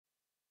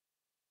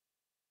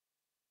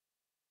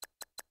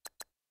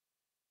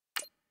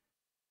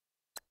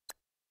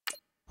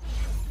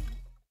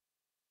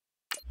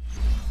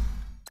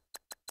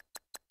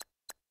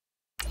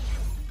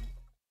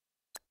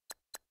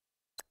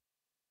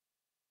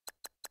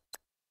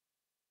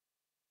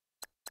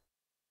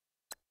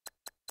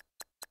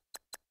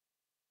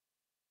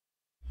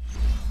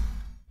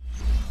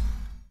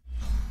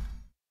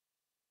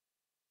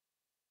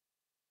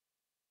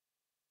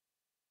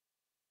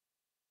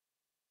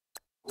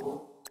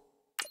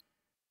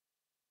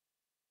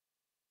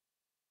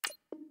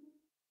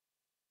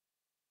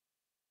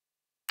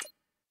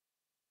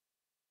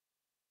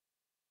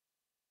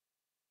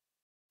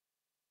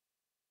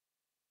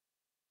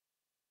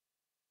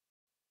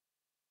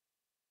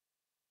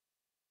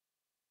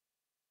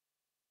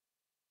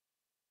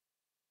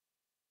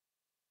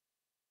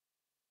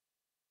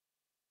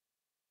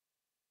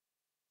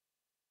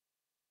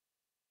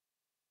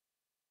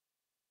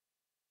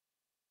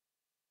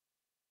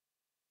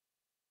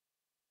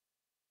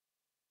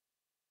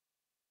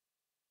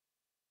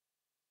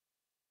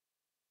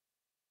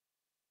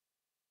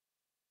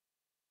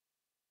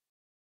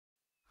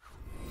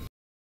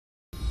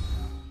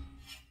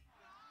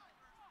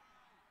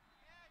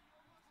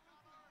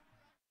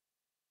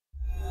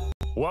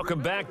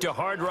Welcome back to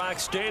Hard Rock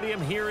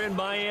Stadium here in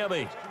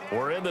Miami.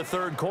 We're in the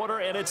third quarter,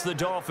 and it's the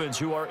Dolphins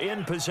who are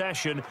in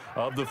possession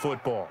of the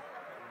football.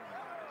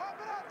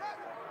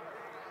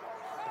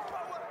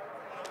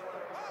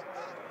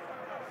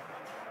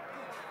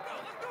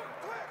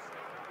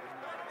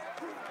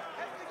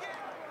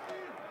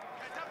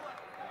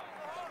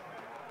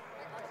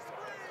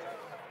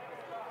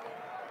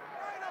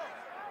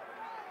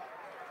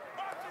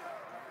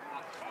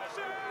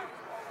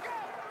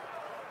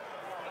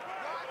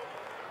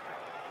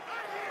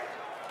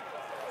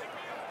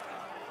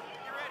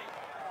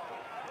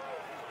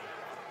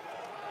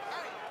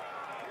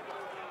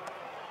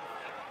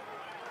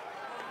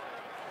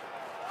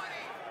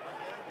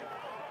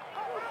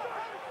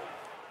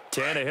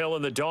 Tannehill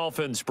and the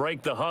Dolphins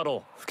break the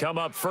huddle. Come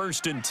up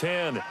 1st and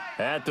 10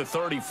 at the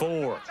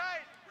 34.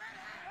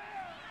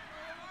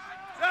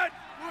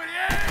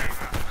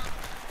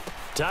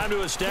 Time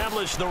to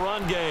establish the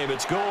run game.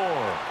 It's Gore.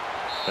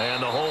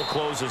 And the hole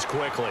closes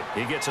quickly.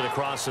 He gets it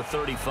across the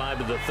 35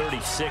 to the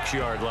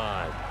 36-yard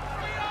line.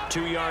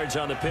 2 yards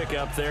on the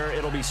pickup there.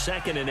 It'll be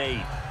 2nd and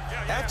 8.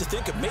 I have to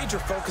think a major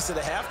focus of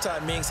the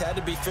halftime meetings had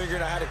to be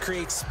figuring out how to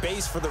create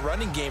space for the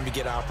running game to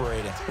get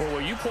operating. Well,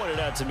 what you pointed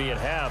out to me at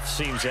half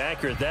seems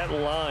accurate. That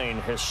line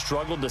has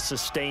struggled to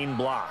sustain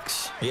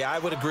blocks. Yeah, I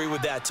would agree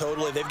with that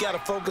totally. They've got to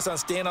focus on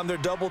staying on their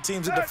double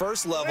teams at the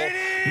first level,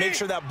 make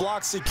sure that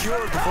block's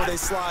secured before they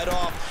slide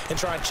off and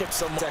try and chip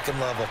some second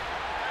level.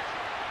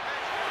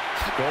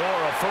 Score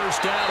a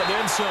first down and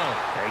then some.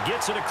 He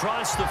gets it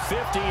across the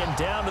 50 and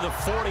down to the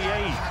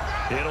 48.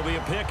 It'll be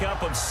a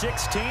pickup of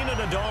 16 and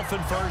a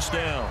Dolphin first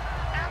down.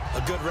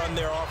 A good run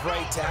there off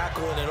right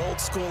tackle in an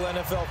old school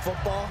NFL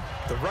football.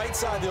 The right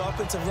side of the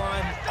offensive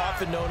line,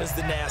 often known as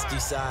the nasty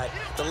side.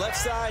 The left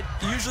side,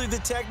 usually the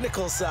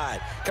technical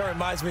side. Kind of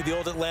reminds me of the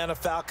old Atlanta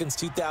Falcons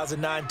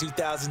 2009,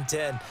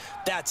 2010.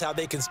 That's how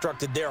they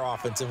constructed their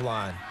offensive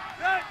line.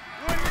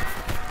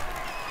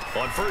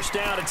 On first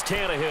down, it's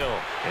Tannehill.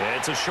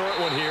 It's a short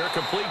one here,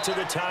 complete to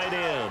the tight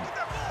end.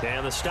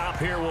 And the stop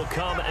here will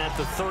come at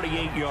the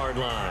 38-yard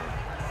line.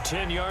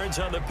 10 yards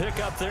on the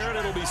pickup there, and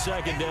it'll be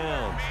 2nd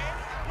down.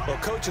 Well,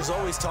 coaches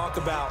always talk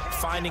about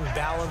finding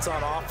balance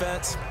on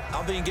offense. I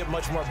don't think you can get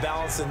much more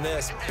balance than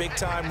this.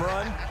 Big-time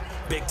run,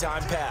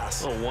 big-time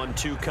pass. A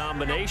 1-2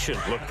 combination.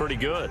 Looked pretty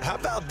good. How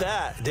about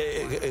that?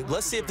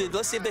 Let's see if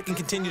they can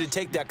continue to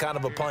take that kind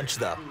of a punch,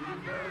 though.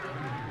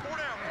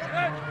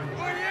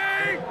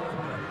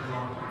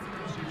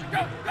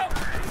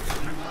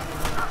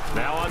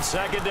 Now on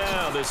 2nd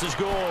down, this is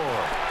Gore.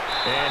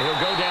 And he'll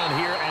go down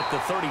here at the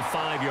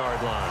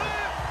 35-yard line.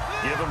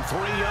 Give him 3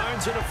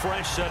 yards and a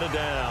fresh set of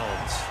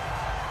downs.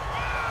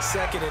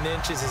 2nd and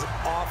inches is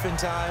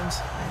oftentimes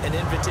an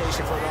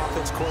invitation for an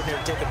offense coordinator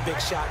to take a big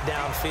shot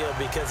downfield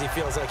because he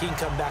feels like he can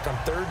come back on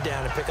 3rd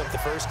down and pick up the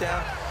first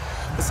down.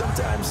 But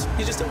sometimes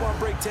you just don't want to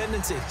break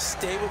tendency.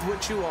 Stay with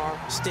what you are,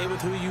 stay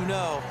with who you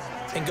know,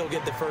 and go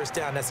get the first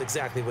down. That's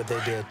exactly what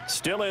they did.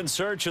 Still in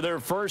search of their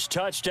first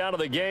touchdown of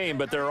the game,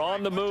 but they're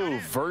on the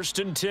move.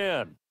 1st and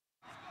 10.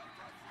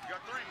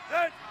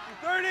 Set,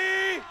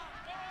 30.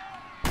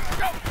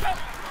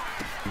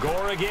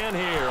 Gore again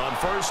here on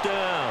first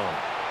down.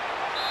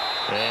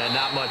 And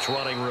not much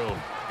running room.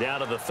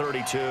 Down to the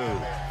 32.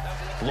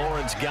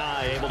 Lawrence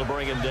Guy able to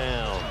bring him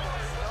down.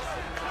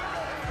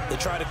 They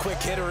tried a quick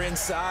hitter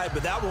inside,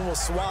 but that one was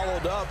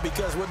swallowed up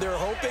because what they're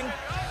hoping,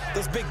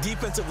 those big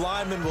defensive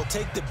linemen will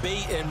take the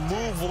bait and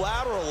move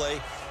laterally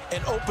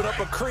and open up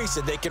a crease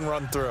that they can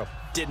run through.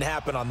 Didn't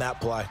happen on that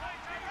play.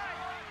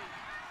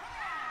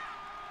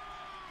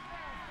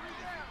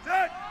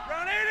 Set,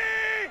 round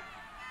 80.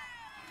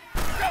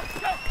 Go,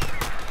 go.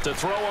 To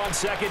throw on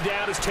 2nd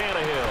down is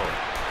Tannehill.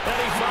 And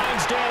he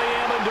finds Danny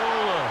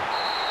Amendola.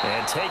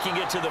 And taking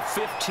it to the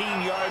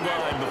 15-yard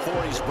line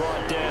before he's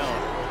brought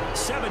down.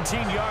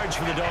 17 yards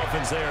for the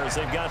Dolphins there as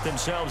they've got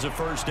themselves a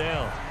first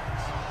down.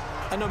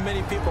 I know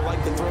many people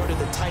like to throw to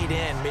the tight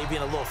end, maybe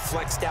in a little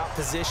flexed out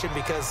position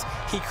because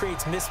he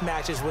creates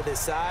mismatches with his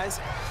size.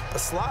 But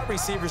slot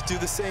receivers do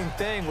the same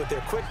thing with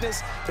their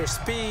quickness, their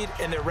speed,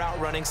 and their route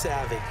running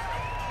savvy.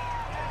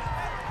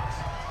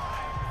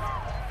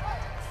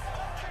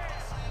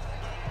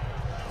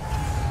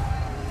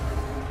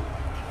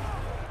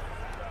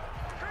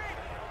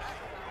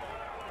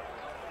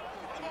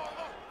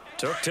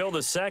 Took till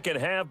the second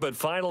half, but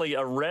finally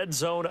a red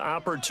zone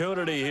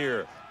opportunity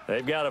here.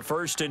 They've got a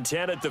 1st and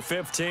 10 at the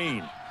 15. Hey,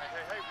 we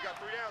got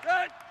 3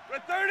 down.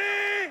 Red 30.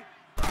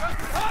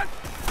 Hot.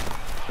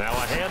 Now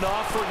a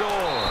handoff for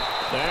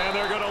Gore. And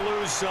they're going to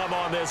lose some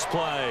on this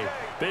play.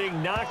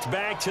 Being knocked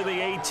back to the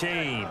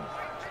 18.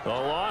 A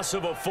loss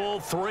of a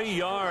full 3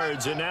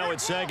 yards, and now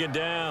it's 2nd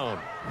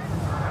down.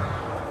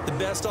 The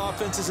best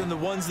offenses and the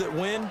ones that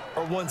win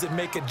are ones that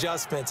make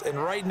adjustments. And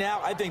right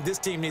now, I think this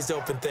team needs to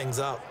open things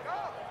up.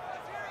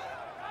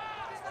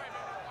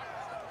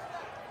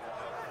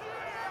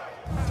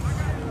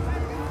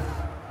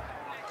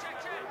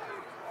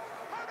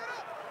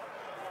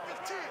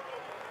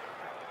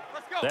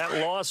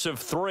 That loss of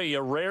 3,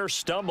 a rare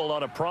stumble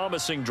on a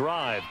promising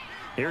drive.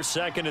 Here's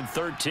 2nd and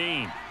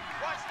 13. Watch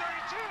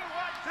 32.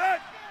 Watch. Set.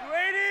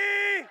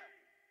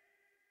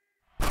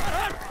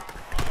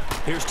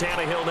 280. Here's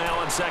Tannehill now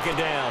on 2nd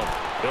down.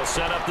 He'll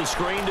set up the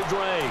screen to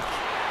Drake.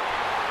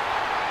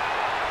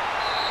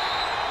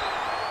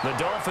 The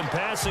Dolphin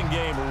passing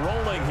game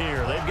rolling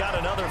here. They've got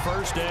another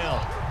 1st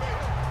down.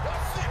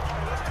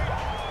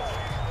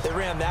 They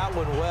ran that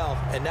one well,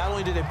 and not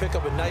only did they pick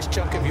up a nice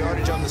chunk of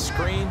yardage on the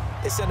screen,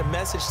 they sent a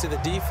message to the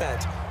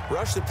defense.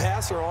 Rush the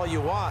passer all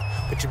you want,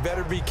 but you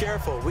better be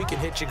careful. We can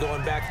hit you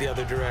going back the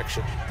other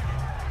direction.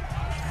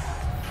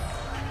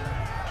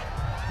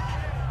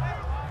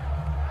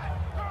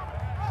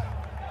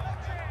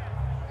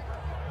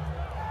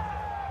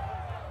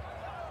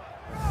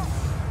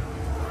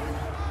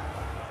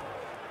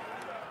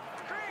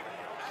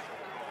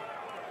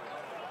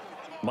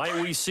 Might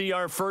we see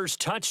our first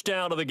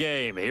touchdown of the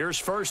game?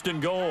 Here's 1st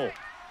and goal.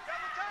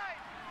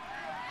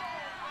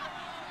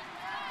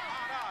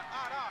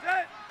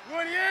 Set.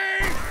 28.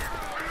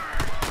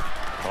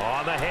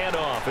 On the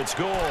handoff, it's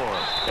Gore.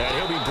 And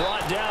he'll be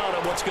brought down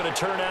on what's going to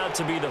turn out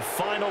to be the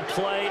final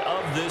play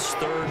of this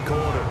 3rd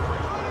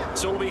quarter.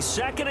 So it'll be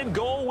 2nd and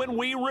goal when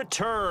we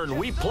return.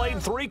 We played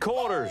 3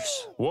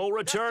 quarters. We'll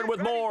return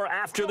with more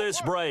after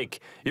this break.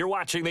 You're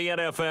watching the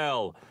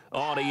NFL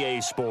on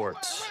EA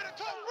Sports.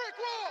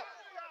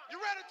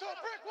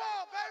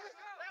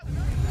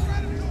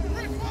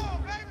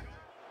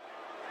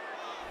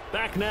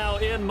 Back now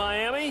in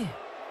Miami.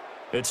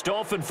 It's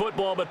Dolphin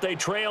football, but they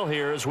trail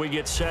here as we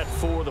get set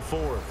for the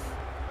 4th.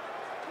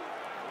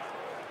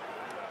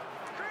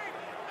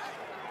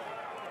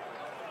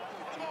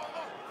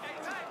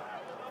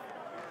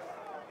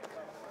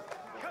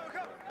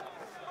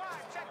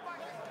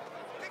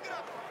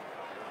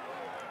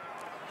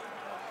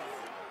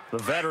 The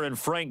veteran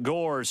Frank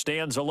Gore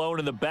stands alone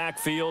in the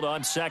backfield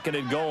on 2nd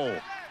and goal.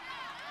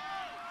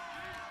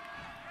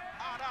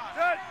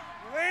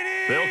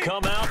 They'll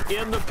come out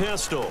in the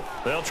pistol.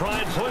 They'll try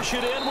and push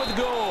it in with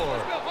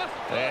Gore.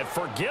 And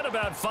forget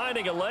about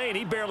finding a lane.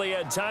 He barely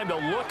had time to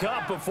look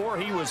up before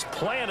he was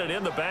planted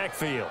in the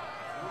backfield.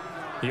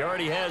 He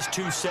already has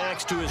 2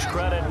 sacks to his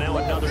credit. Now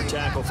another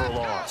tackle for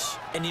loss.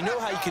 And you know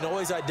how you can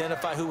always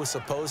identify who was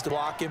supposed to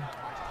block him?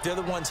 They're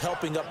the ones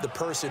helping up the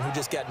person who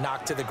just got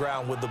knocked to the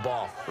ground with the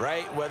ball,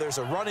 right? Whether it's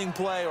a running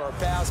play or a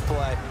pass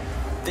play,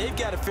 they've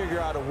got to figure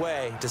out a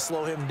way to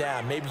slow him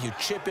down. Maybe you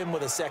chip him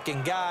with a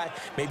 2nd guy.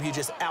 Maybe you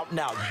just out and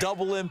out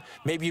double him.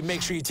 Maybe you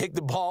make sure you take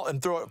the ball and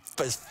throw it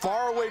as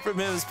far away from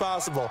him as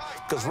possible.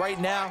 Because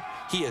right now,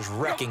 he is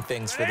wrecking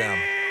things for them.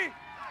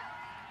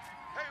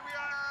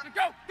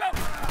 Go.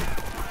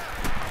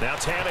 Now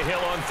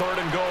Tannehill on 3rd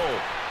and goal.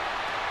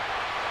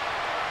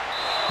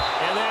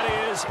 And that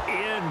is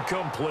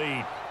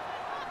incomplete.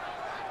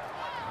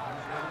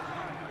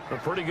 A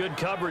pretty good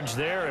coverage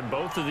there, and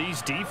both of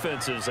these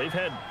defenses, they've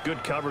had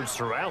good coverage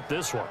throughout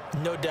this one.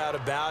 No doubt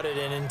about it,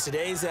 and in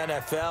today's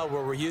NFL,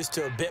 where we're used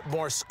to a bit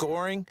more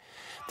scoring,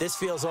 this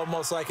feels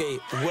almost like a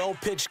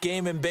well-pitched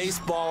game in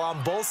baseball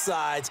on both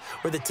sides,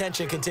 where the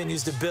tension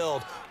continues to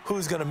build.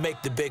 Who's going to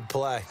make the big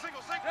play?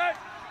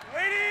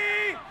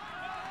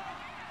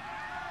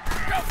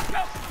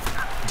 Go.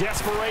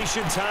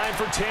 Desperation time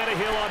for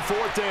Tannehill on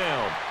 4th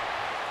down.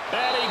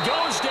 And he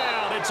goes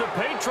down. It's a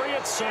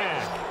Patriot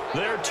sack.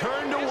 They're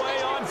turned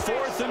away on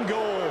 4th and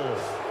goal.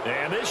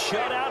 And this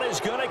shutout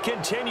is going to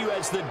continue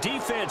as the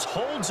defense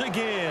holds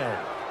again.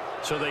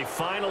 So they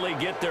finally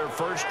get their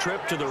first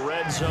trip to the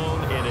red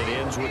zone, and it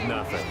ends with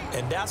nothing.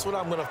 And that's what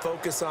I'm going to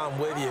focus on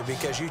with you,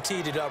 because you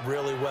teed it up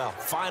really well.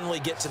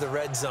 Finally get to the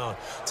red zone.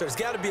 So there's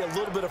got to be a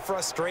little bit of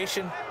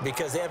frustration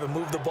because they haven't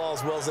moved the ball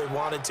as well as they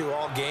wanted to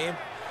all game.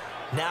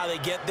 Now they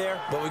get there,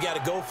 but we got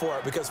to go for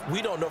it because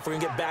we don't know if we're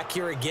going to get back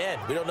here again.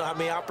 We don't know how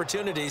many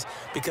opportunities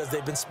because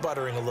they've been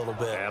sputtering a little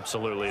bit.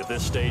 Absolutely. At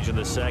this stage in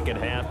the second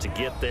half, to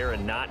get there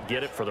and not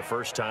get it for the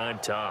first time,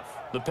 tough.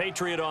 The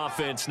Patriot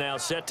offense now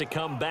set to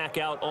come back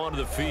out onto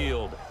the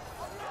field.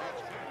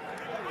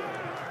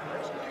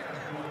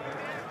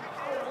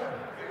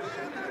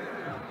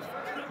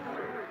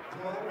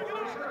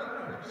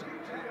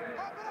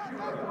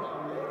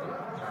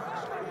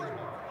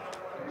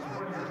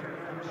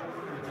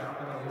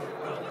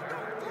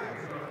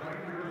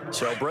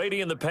 So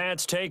Brady and the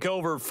Pats take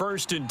over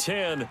 1st and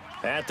 10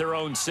 at their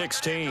own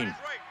 16.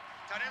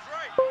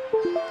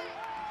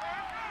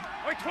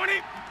 Wait, 20.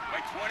 Wait,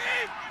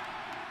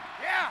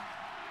 Yeah.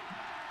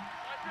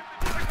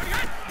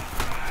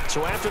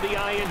 So after the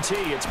INT,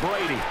 it's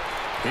Brady.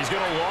 He's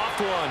going to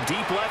loft one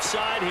deep left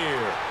side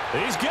here.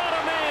 He's got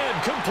a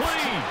man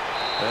complete.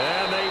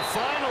 And they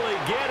finally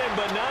get him,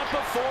 but not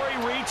before he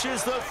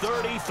reaches the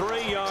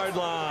 33-yard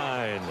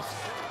line.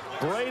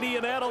 Brady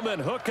and Edelman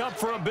hook up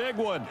for a big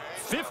one.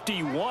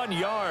 51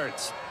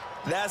 yards.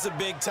 That's a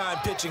big-time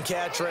pitch and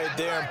catch right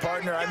there. And,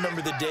 partner, I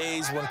remember the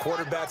days when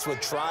quarterbacks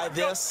would try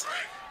this.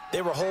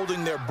 They were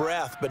holding their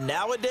breath. But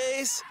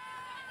nowadays,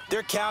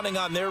 they're counting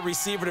on their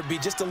receiver to be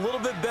just a little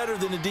bit better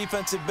than the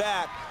defensive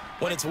back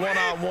when it's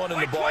one-on-one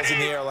and the ball's in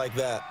the air like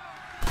that.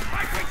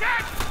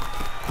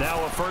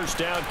 Now a first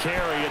down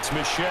carry. It's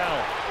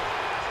Michel.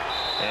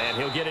 And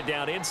he'll get it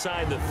down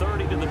inside the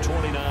 30 to the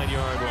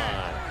 29-yard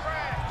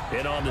line.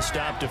 In on the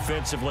stop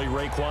defensively,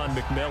 Raekwon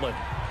McMillan.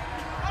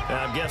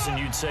 I'm guessing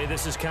you'd say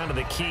this is kind of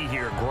the key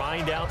here.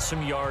 Grind out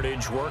some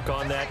yardage, work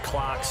on that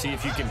clock, see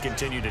if you can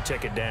continue to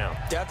tick it down.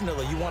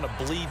 Definitely. You want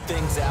to bleed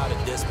things out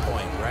at this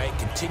point, right?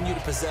 Continue to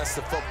possess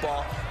the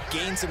football,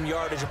 gain some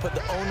yardage, and put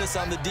the onus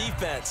on the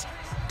defense.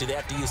 Do they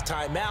have to use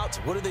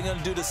timeouts? What are they going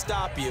to do to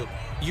stop you?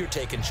 You're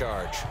taking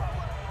charge.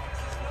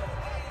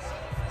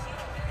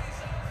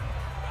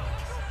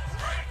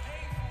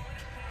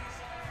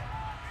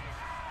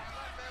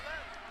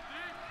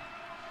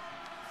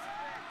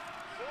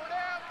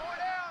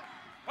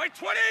 Wait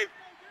 20!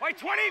 Wait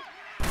 20!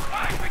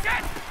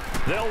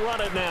 They'll run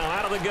it now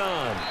out of the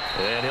gun.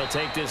 And he'll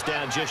take this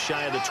down just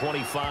shy of the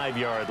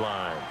 25-yard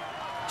line.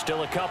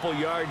 Still a couple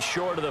yards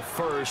short of the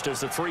first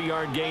as the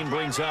 3-yard gain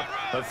brings up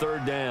a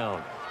third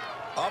down.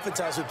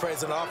 Oftentimes we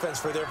praise an offense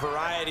for their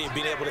variety of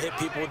being able to hit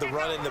people with the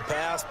run in the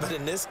pass. But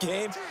in this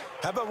game,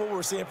 how about what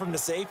we're seeing from the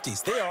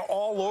safeties? They are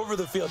all over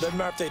the field. Doesn't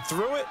matter if they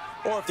threw it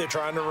or if they're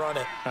trying to run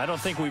it. I don't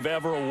think we've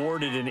ever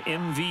awarded an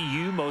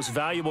MVU, most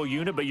valuable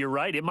unit, but you're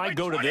right. It might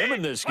go to them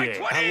in this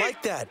game. I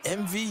like that.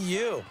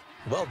 MVU.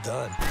 Well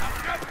done.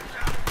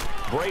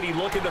 Brady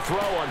looking to throw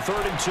on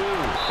 3rd and 2.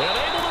 And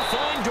able to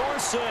find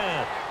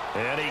Dorsett.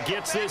 And he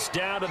gets this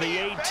down to the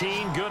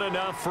 18. Good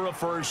enough for a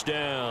first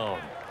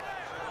down.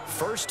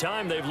 First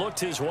time they've looked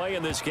his way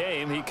in this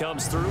game. He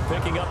comes through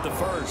picking up the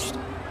first.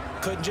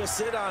 Couldn't just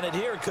sit on it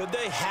here, could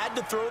they? Had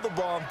to throw the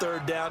ball on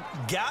 3rd down.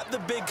 Got the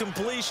big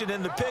completion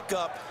in the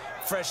pickup.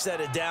 Fresh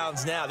set of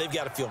downs now. They've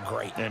got to feel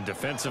great. And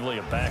defensively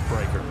a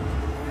backbreaker.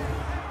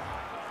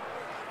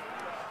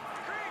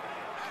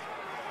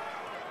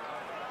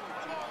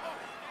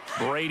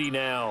 Brady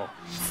now.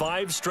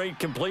 5 straight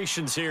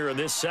completions here in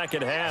this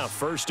second half.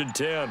 1st and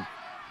 10.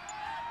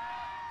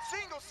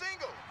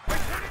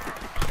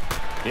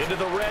 Into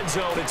the red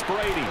zone, it's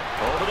Brady.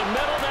 Over the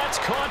middle, that's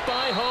caught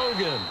by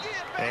Hogan.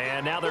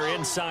 And now they're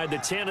inside the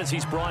 10 as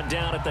he's brought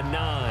down at the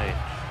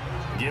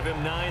 9. Give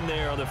him 9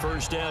 there on the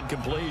first down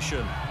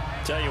completion.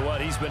 Tell you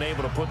what, he's been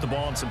able to put the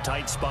ball in some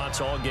tight spots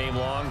all game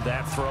long.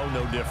 That throw,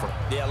 no different.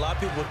 Yeah, a lot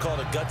of people would call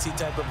it a gutsy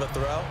type of a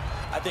throw.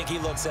 I think he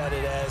looks at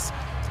it as,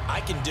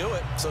 I can do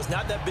it, so it's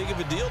not that big of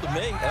a deal to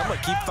me, and I'm going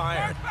to keep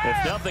firing.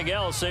 If nothing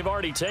else, they've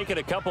already taken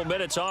a couple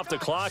minutes off the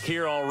clock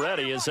here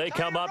already as they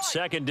come up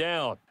 2nd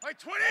down.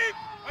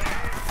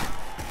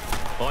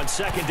 On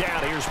 2nd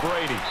down, here's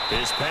Brady.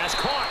 His pass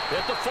caught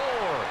at the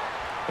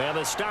 4. And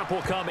the stop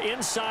will come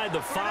inside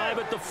the 5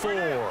 at the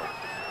 4.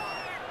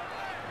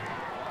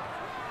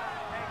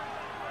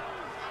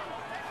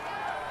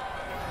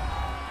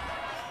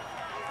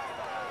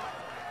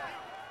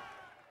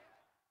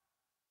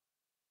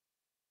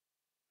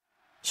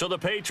 So the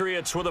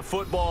Patriots with a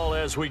football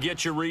as we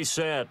get you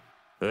reset.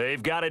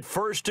 They've got it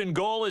 1st and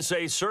goal as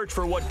they search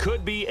for what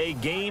could be a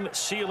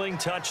game-sealing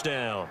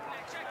touchdown.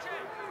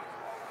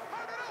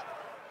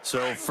 So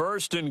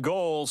 1st and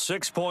goal,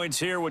 6 points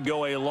here would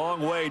go a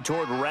long way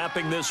toward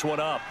wrapping this one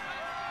up.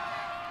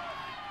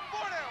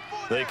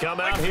 They come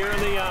out here in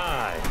the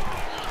eye.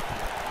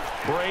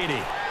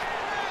 Brady.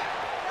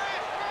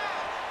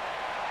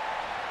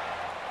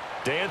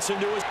 Dancing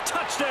to his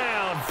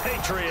touchdown,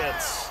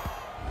 Patriots.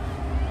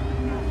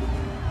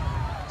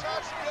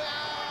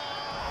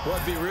 Well,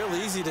 it'd be real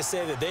easy to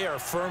say that they are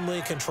firmly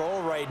in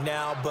control right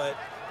now, but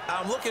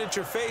I'm looking at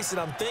your face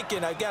and I'm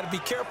thinking I got to be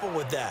careful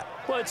with that.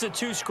 Well, it's a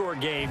 2-score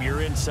game.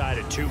 You're inside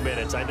at 2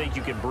 minutes. I think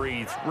you can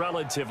breathe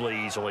relatively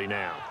easily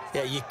now.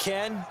 Yeah, you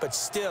can, but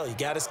still, you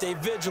got to stay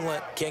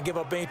vigilant. Can't give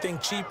up anything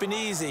cheap and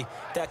easy.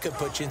 That could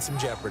put you in some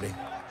jeopardy.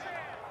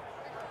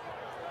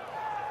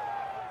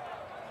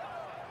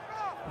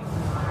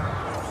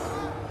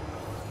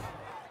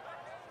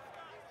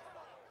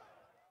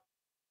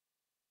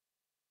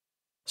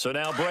 So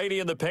now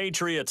Brady and the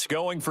Patriots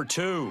going for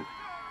 2.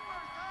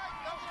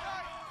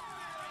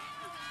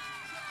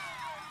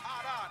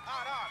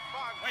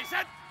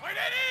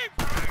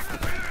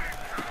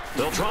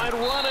 They'll try and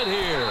run it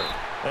here.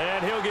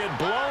 And he'll get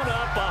blown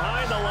up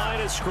behind the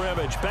line of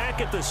scrimmage, back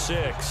at the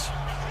 6.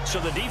 So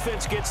the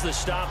defense gets the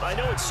stop. I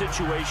know it's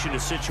situation to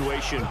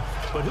situation,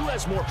 but who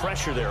has more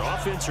pressure there,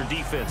 offense or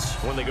defense,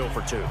 when they go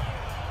for 2?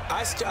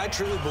 I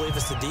truly believe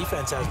it's the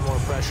defense has more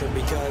pressure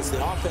because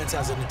the offense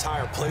has an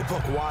entire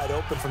playbook wide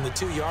open from the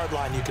 2-yard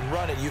line. You can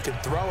run it, you can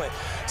throw it.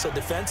 So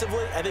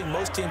defensively, I think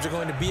most teams are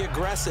going to be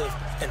aggressive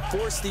and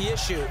force the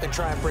issue and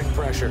try and bring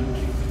pressure.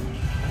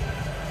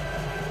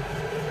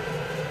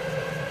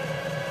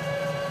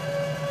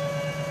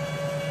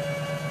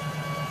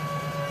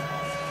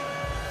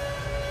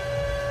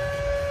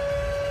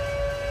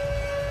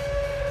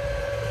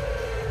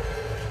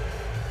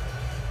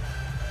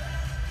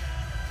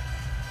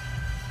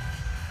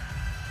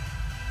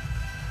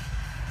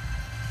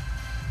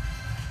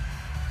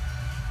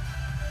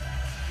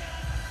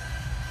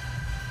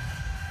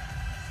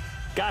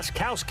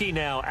 Gostkowski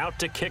now out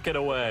to kick it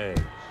away.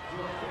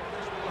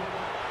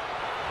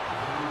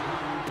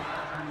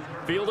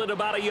 Fielded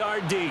about a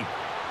yard deep.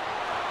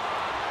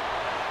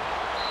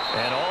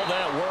 And all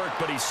that work,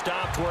 but he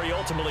stopped where he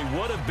ultimately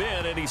would have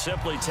been, and he's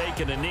simply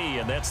taken a knee,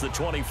 and that's the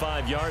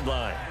 25-yard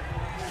line.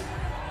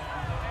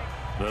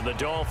 Then the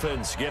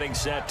Dolphins getting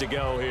set to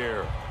go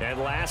here. And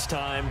last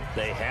time,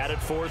 they had it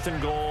 4th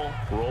and goal,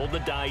 rolled the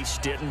dice,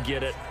 didn't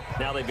get it.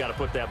 Now they've got to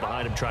put that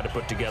behind them, try to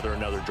put together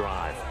another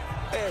drive.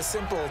 Hey, a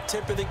simple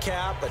tip of the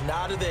cap, a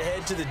nod of the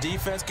head to the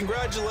defense.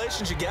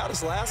 Congratulations, you got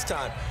us last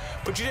time.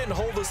 But you didn't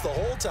hold us the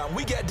whole time.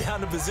 We got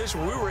down to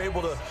position where we were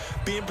able to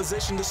be in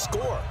position to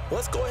score.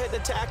 Let's go ahead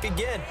and attack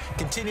again.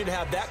 Continue to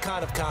have that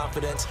kind of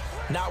confidence,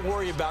 not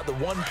worry about the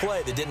one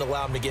play that didn't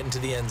allow them to get into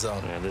the end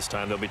zone. And this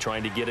time they'll be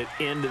trying to get it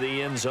into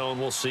the end zone.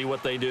 We'll see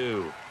what they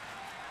do.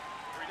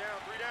 3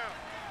 down.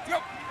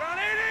 Yep. Down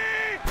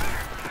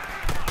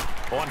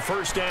 80. On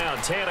first down,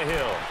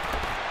 Tannehill.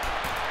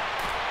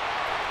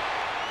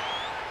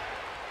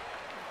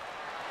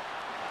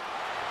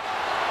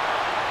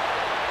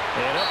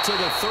 And up to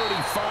the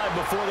 35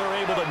 before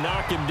they're able to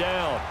knock him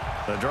down.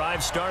 The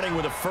drive starting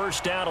with a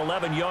first down,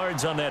 11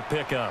 yards on that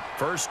pickup.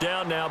 First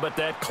down now, but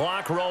that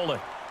clock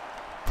rolling.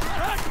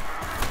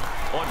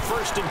 On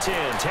first and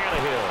 10,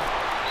 Tannehill.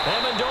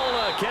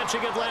 Amendola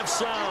catching it left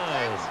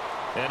side.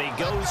 And he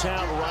goes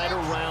out right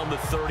around the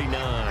 39.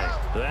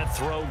 That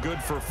throw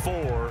good for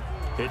 4.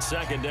 It's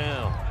second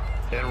down.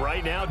 And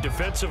right now,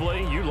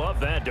 defensively, you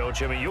love that, don't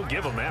you? I mean, you'll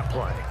give them that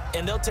play.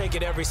 And they'll take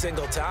it every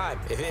single time.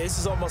 This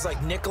is almost like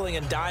nickeling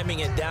and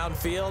diming it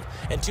downfield,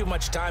 and too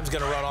much time's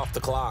going to run off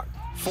the clock.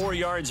 4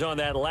 yards on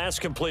that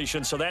last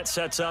completion, so that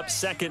sets up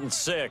 2nd and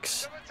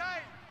 6.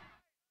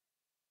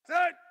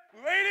 Set.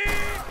 Lady.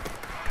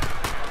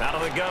 Out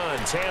of the gun,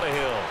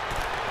 Tannehill.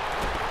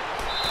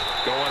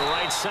 Going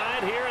right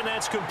side here, and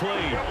that's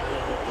complete.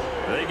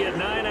 They get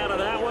 9 out of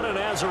that one, and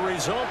as a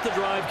result, the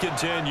drive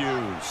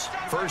continues.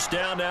 First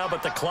down now,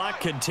 but the clock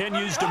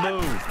continues to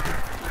move.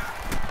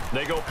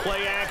 They go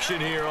play action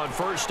here on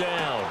first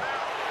down.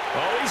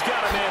 Oh, he's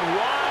got a man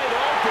wide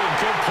open,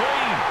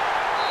 complete.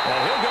 And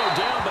he'll go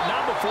down, but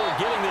not before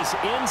getting this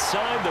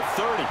inside the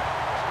 30.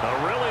 A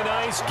really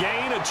nice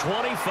gain of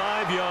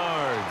 25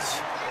 yards.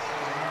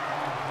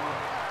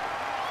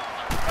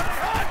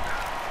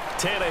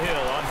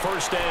 Tannehill on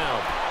first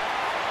down.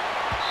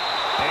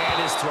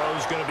 And his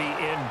throw's going to be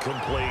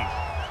incomplete.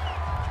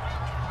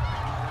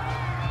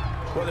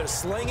 Well, they're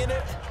slinging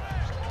it,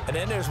 and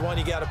then there's one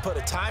you got to put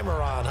a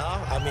timer on,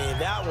 huh? I mean,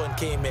 that one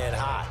came in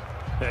hot.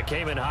 That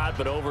came in hot,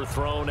 but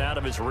overthrown out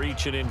of his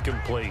reach and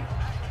incomplete.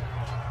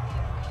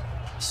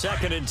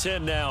 2nd and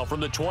 10 now from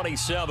the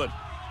 27.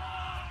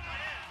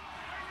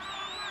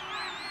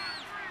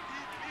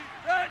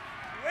 Set.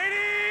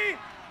 Lady.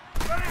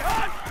 Ready,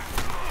 hot.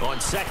 On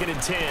 2nd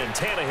and 10,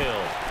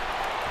 Tannehill.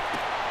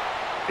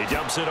 He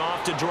dumps it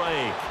off to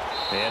Drake.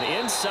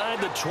 And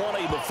inside the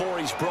 20 before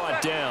he's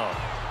brought down.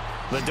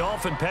 The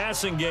Dolphin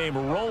passing game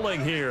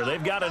rolling here.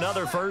 They've got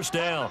another first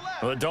down.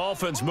 The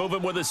Dolphins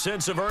moving with a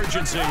sense of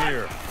urgency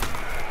here.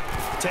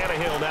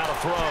 Tannehill now to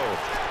throw.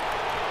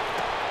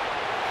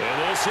 And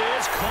this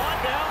is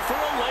caught now for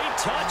a late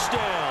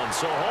touchdown.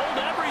 So hold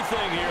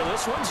everything here.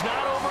 This one's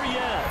not over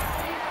yet.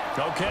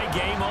 Okay,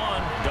 game on.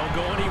 Don't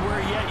go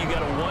anywhere yet. You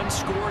got a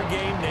one-score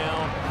game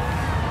now.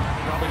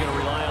 Probably going to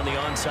rely on the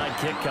onside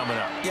kick coming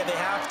up. Yeah, they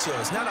have to.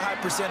 It's not a high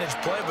percentage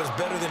play, but it's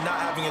better than not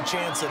having a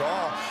chance at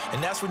all.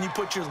 And that's when you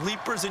put your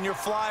leapers and your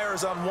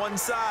flyers on one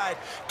side,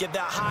 get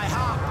that high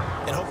hop,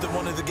 and hope that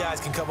one of the guys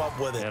can come up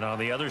with it. And on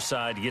the other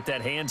side, you get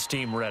that hands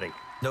team ready.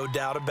 No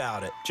doubt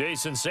about it.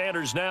 Jason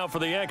Sanders now for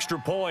the extra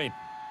point.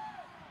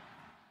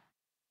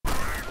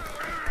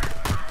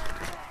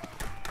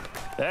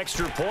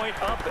 Extra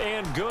point up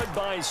and good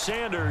by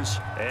Sanders.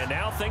 And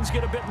now things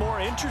get a bit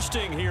more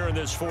interesting here in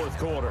this fourth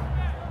quarter.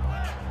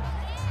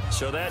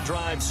 So that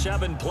drives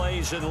 7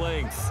 plays in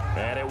length,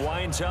 and it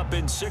winds up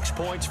in 6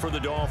 points for the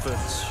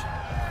Dolphins.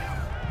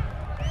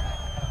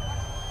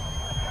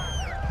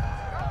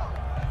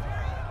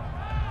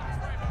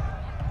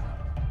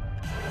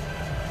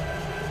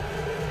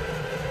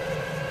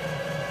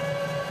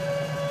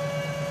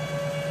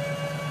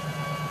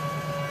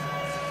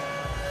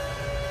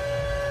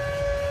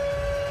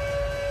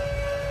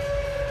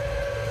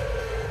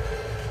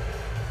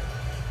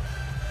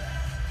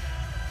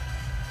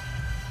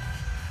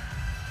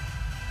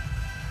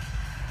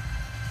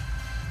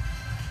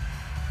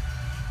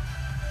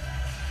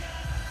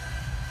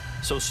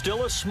 So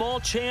still a small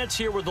chance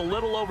here with a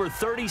little over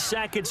 30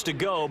 seconds to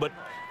go, but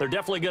they're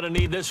definitely going to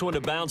need this one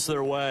to bounce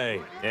their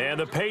way. And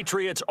the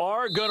Patriots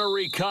are going to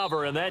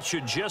recover, and that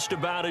should just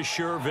about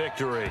assure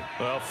victory.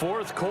 Well,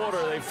 fourth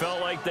quarter, they felt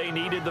like they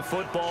needed the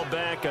football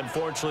back.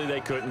 Unfortunately,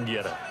 they couldn't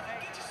get it.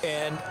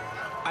 And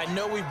I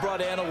know we brought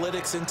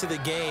analytics into the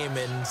game,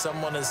 and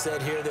someone has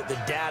said here that the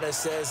data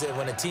says that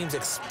when a team's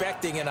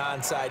expecting an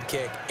onside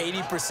kick,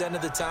 80%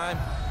 of the time,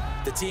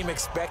 the team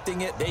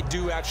expecting it, they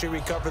do actually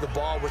recover the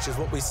ball, which is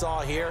what we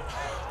saw here.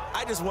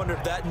 I just wonder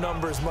if that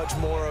number is much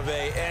more of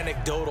a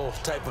anecdotal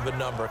type of a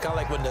number. Kind of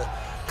like when the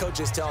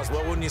coaches tell us,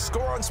 well, when you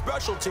score on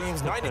special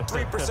teams,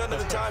 93% of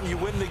the time you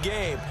win the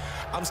game.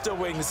 I'm still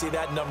waiting to see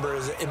that number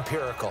is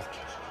empirical.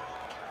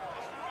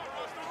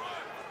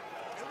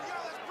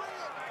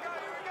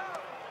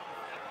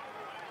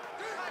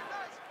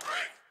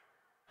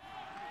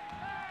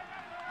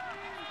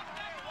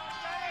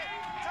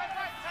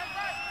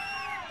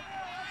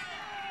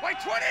 Wait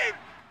 20!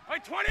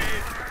 Wait 20!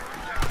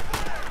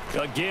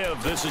 A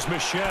give. This is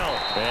Michel.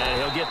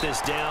 And he'll get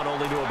this down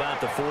only to about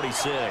the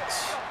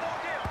 46.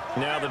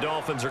 Now the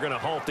Dolphins are going to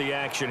halt the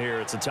action here.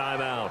 It's a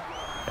timeout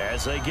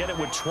as they get it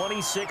with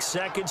 26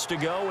 seconds to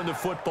go in the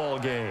football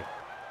game.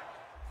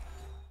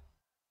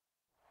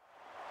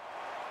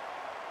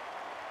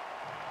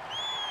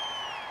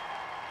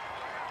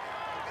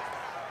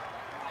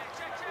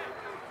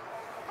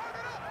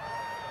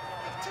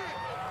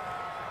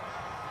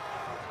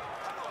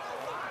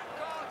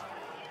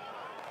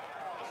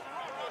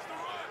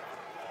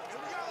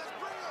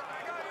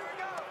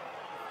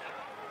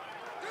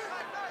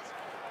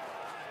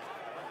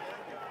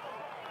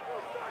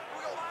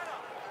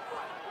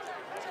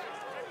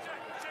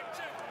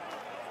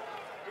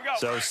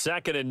 So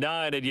 2nd and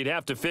 9, and you'd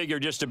have to figure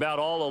just about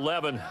all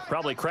 11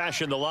 probably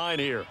crashing the line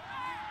here.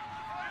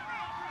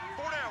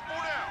 4 down.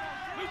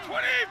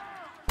 20!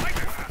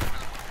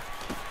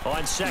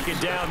 On 2nd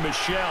down,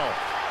 Michel.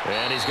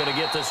 And he's going to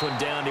get this one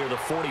down near the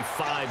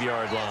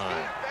 45-yard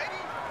line.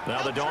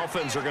 Now the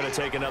Dolphins are going to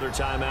take another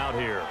timeout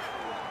here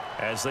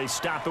as they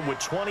stop it with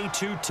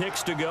 22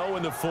 ticks to go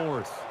in the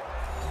fourth.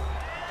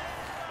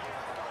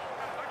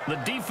 The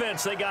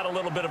defense, they got a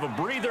little bit of a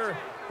breather.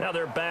 Now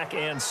they're back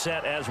and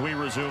set as we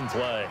resume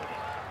play.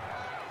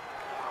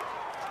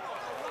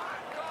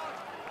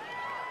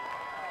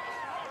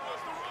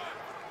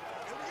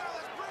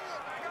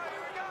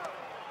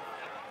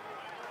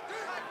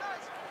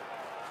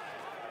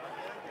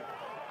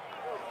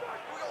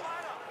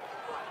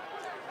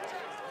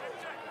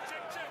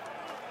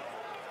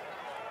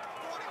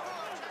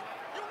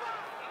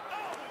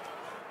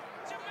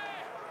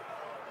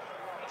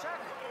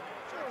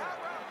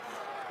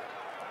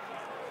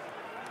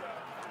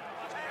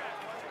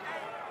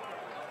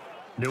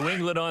 New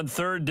England on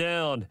 3rd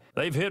down.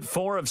 They've hit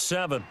 4 of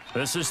 7.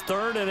 This is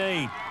 3rd and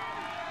 8.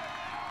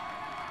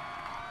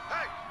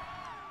 Hey!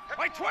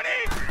 Wait 20!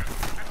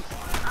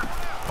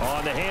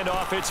 On the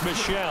handoff, it's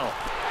Michel.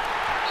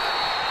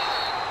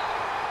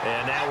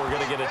 And now we're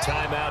going to get a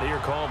timeout here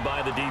called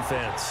by the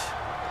defense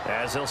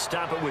as they'll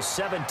stop it with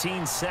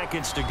 17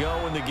 seconds to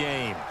go in the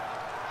game.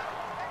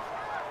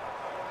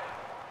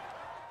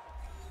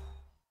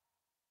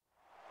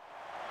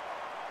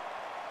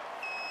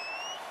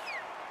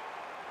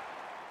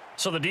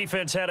 So the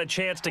defense had a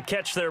chance to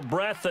catch their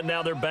breath, and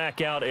now they're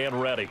back out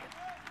and ready.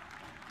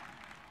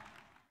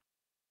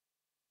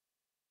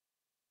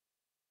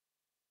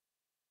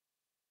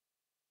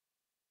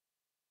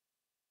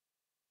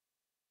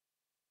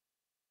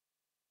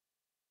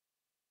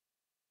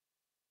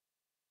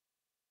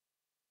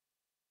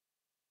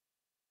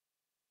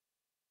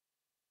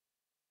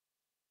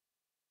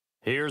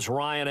 Here's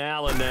Ryan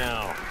Allen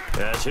now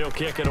as he'll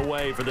kick it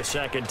away for the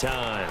 2nd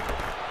time.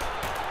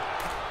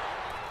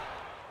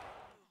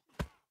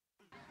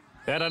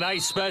 And a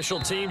nice special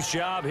teams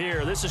job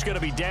here. This is going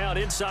to be down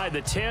inside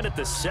the 10 at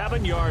the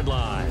 7-yard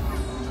line.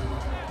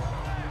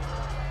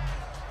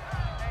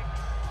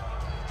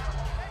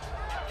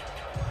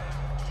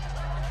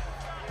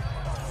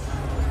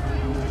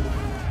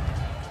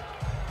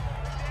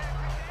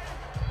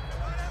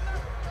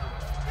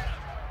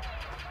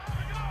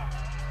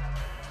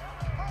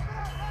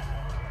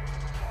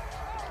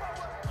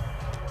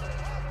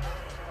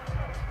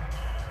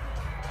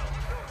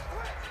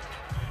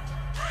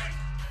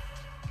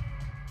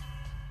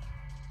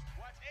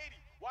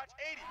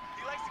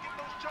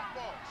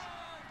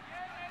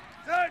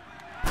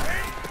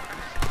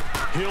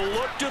 He'll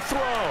look to throw.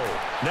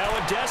 Now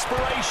a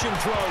desperation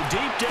throw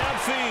deep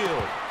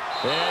downfield.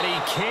 And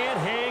he can't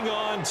hang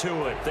on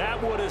to it.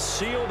 That would have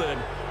sealed it.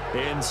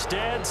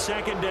 Instead,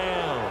 2nd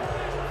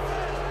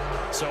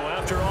down. So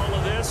after all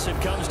of this, it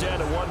comes down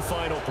to one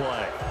final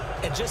play.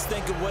 And just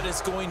think of what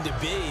it's going to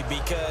be,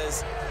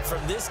 because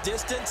from this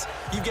distance,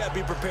 you've got to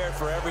be prepared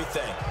for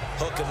everything.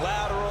 Hook and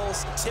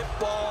laterals, tip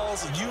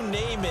balls, you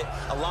name it.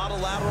 A lot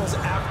of laterals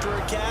after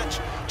a catch.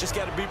 Just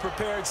got to be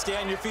prepared, stay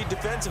on your feet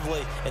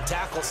defensively, and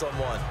tackle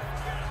someone.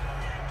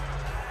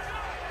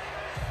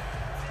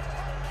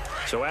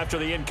 So after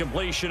the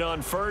incompletion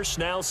on first,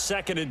 now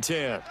 2nd and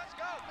 10. Let's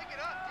go. Pick it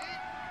up,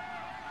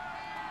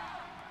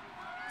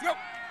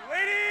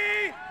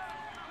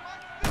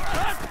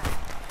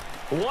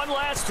 One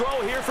last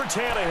throw here for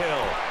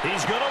Tannehill.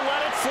 He's going to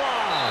let it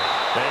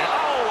fly. And,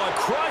 oh, a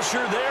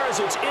crusher there as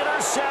it's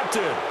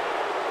intercepted.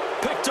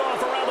 Picked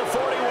off around the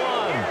 41.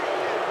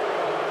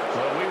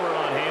 Well, we were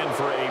on hand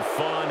for a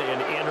fun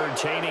and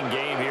entertaining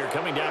game here,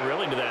 coming down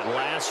really to that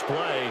last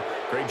play.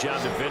 Great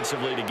job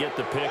defensively to get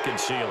the pick and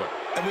seal it.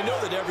 And we know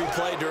that every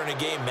play during a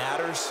game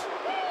matters.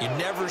 You're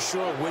never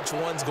sure which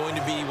one's going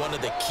to be one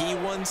of the key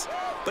ones.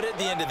 But at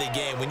the end of the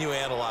game, when you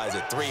analyze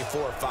it, 3,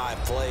 4, 5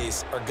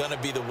 plays are going to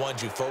be the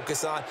ones you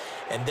focus on.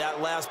 And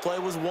that last play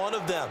was one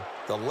of them.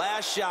 The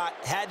last shot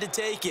had to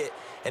take it,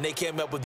 and they came up with